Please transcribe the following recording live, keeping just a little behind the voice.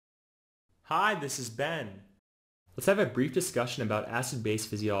Hi, this is Ben. Let's have a brief discussion about acid-base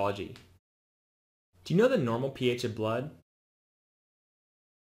physiology. Do you know the normal pH of blood?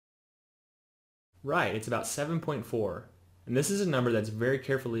 Right, it's about 7.4, and this is a number that's very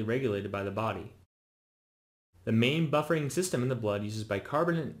carefully regulated by the body. The main buffering system in the blood uses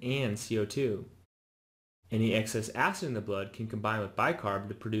bicarbonate and CO2. Any excess acid in the blood can combine with bicarb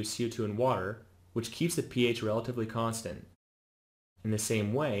to produce CO2 and water, which keeps the pH relatively constant. In the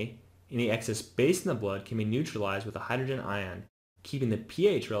same way, any excess base in the blood can be neutralized with a hydrogen ion, keeping the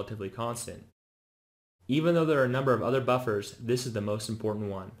pH relatively constant. Even though there are a number of other buffers, this is the most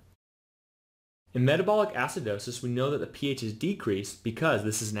important one. In metabolic acidosis, we know that the pH is decreased because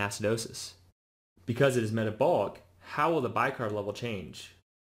this is an acidosis. Because it is metabolic, how will the bicarb level change?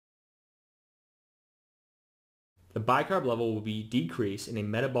 The bicarb level will be decreased in a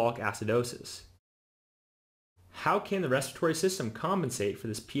metabolic acidosis. How can the respiratory system compensate for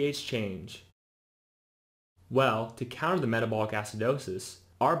this pH change? Well, to counter the metabolic acidosis,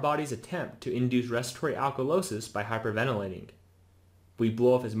 our bodies attempt to induce respiratory alkalosis by hyperventilating. We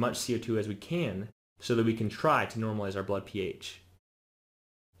blow off as much CO2 as we can so that we can try to normalize our blood pH.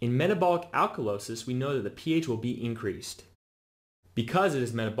 In metabolic alkalosis, we know that the pH will be increased. Because it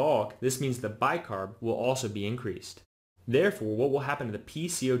is metabolic, this means the bicarb will also be increased. Therefore, what will happen to the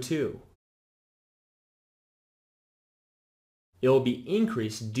pCO2? It will be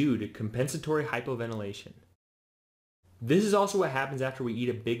increased due to compensatory hypoventilation. This is also what happens after we eat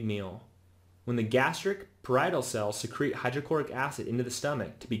a big meal. When the gastric parietal cells secrete hydrochloric acid into the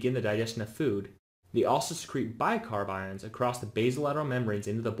stomach to begin the digestion of food, they also secrete bicarb ions across the basolateral membranes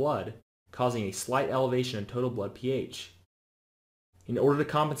into the blood, causing a slight elevation in total blood pH. In order to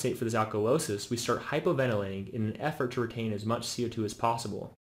compensate for this alkalosis, we start hypoventilating in an effort to retain as much CO2 as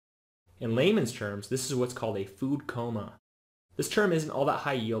possible. In layman's terms, this is what's called a food coma. This term isn't all that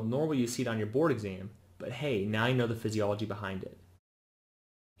high yield, nor will you see it on your board exam, but hey, now you know the physiology behind it.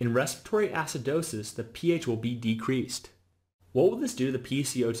 In respiratory acidosis, the pH will be decreased. What will this do to the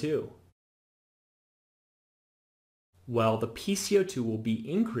pCO2? Well, the pCO2 will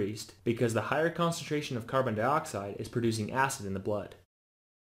be increased because the higher concentration of carbon dioxide is producing acid in the blood.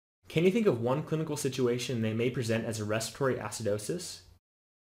 Can you think of one clinical situation they may present as a respiratory acidosis?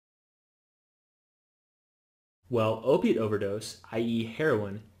 Well, opiate overdose, i.e.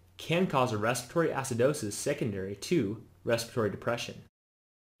 heroin, can cause a respiratory acidosis secondary to respiratory depression.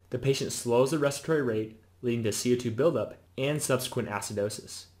 The patient slows the respiratory rate, leading to CO2 buildup and subsequent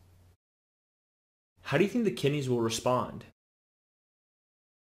acidosis. How do you think the kidneys will respond?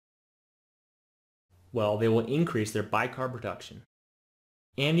 Well, they will increase their bicarb production.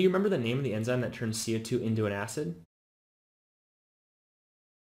 And do you remember the name of the enzyme that turns CO2 into an acid?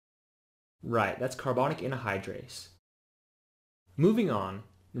 Right, that's carbonic anhydrase. Moving on,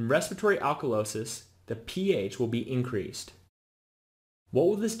 in respiratory alkalosis, the pH will be increased. What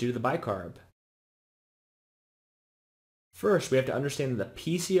will this do to the bicarb? First, we have to understand that the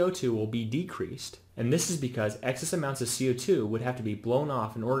pCO2 will be decreased, and this is because excess amounts of CO2 would have to be blown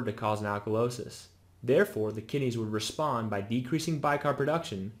off in order to cause an alkalosis. Therefore, the kidneys would respond by decreasing bicarb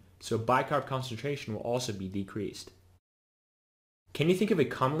production, so bicarb concentration will also be decreased. Can you think of a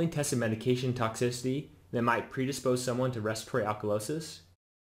commonly tested medication toxicity that might predispose someone to respiratory alkalosis?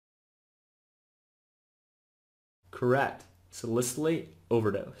 Correct, salicylate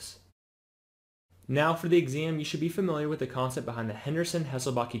overdose. Now for the exam, you should be familiar with the concept behind the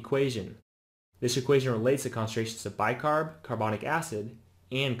Henderson-Hesselbach Equation. This equation relates the concentrations of bicarb, carbonic acid,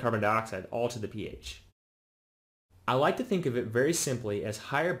 and carbon dioxide all to the pH. I like to think of it very simply as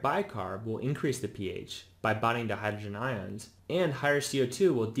higher bicarb will increase the pH by bonding to hydrogen ions, and higher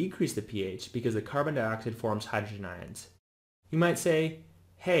CO2 will decrease the pH because the carbon dioxide forms hydrogen ions. You might say,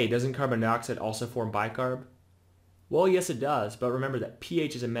 hey, doesn't carbon dioxide also form bicarb? Well, yes it does, but remember that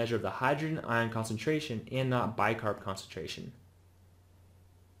pH is a measure of the hydrogen ion concentration and not bicarb concentration.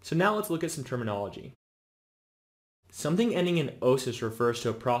 So now let's look at some terminology. Something ending in osis refers to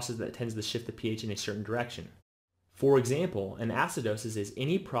a process that tends to shift the pH in a certain direction. For example, an acidosis is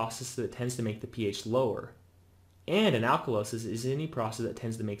any process that tends to make the pH lower, and an alkalosis is any process that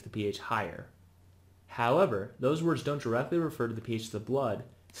tends to make the pH higher. However, those words don't directly refer to the pH of the blood,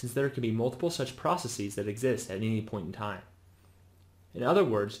 since there can be multiple such processes that exist at any point in time. In other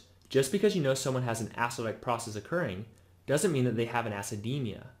words, just because you know someone has an acidic process occurring doesn't mean that they have an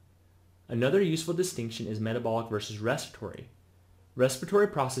acidemia. Another useful distinction is metabolic versus respiratory. Respiratory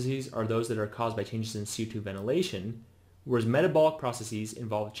processes are those that are caused by changes in CO2 ventilation, whereas metabolic processes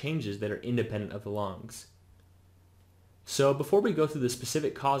involve changes that are independent of the lungs. So before we go through the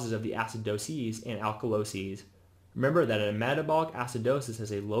specific causes of the acidoses and alkaloses, Remember that a metabolic acidosis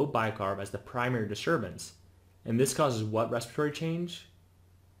has a low bicarb as the primary disturbance, and this causes what respiratory change?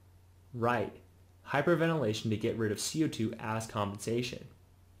 Right, hyperventilation to get rid of CO2 as compensation.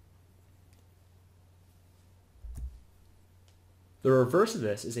 The reverse of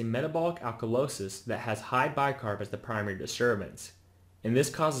this is a metabolic alkalosis that has high bicarb as the primary disturbance, and this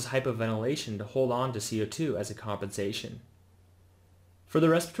causes hypoventilation to hold on to CO2 as a compensation. For the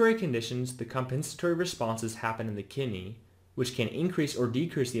respiratory conditions, the compensatory responses happen in the kidney, which can increase or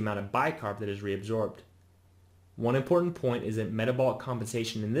decrease the amount of bicarb that is reabsorbed. One important point is that metabolic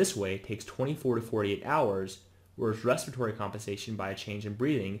compensation in this way takes 24 to 48 hours, whereas respiratory compensation by a change in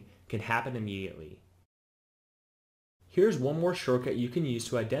breathing can happen immediately. Here's one more shortcut you can use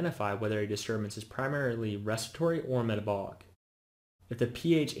to identify whether a disturbance is primarily respiratory or metabolic. If the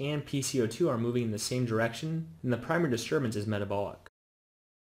pH and PCO2 are moving in the same direction, then the primary disturbance is metabolic.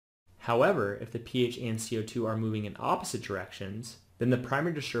 However, if the pH and CO2 are moving in opposite directions, then the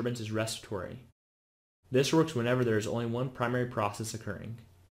primary disturbance is respiratory. This works whenever there is only one primary process occurring.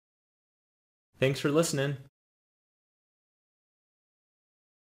 Thanks for listening.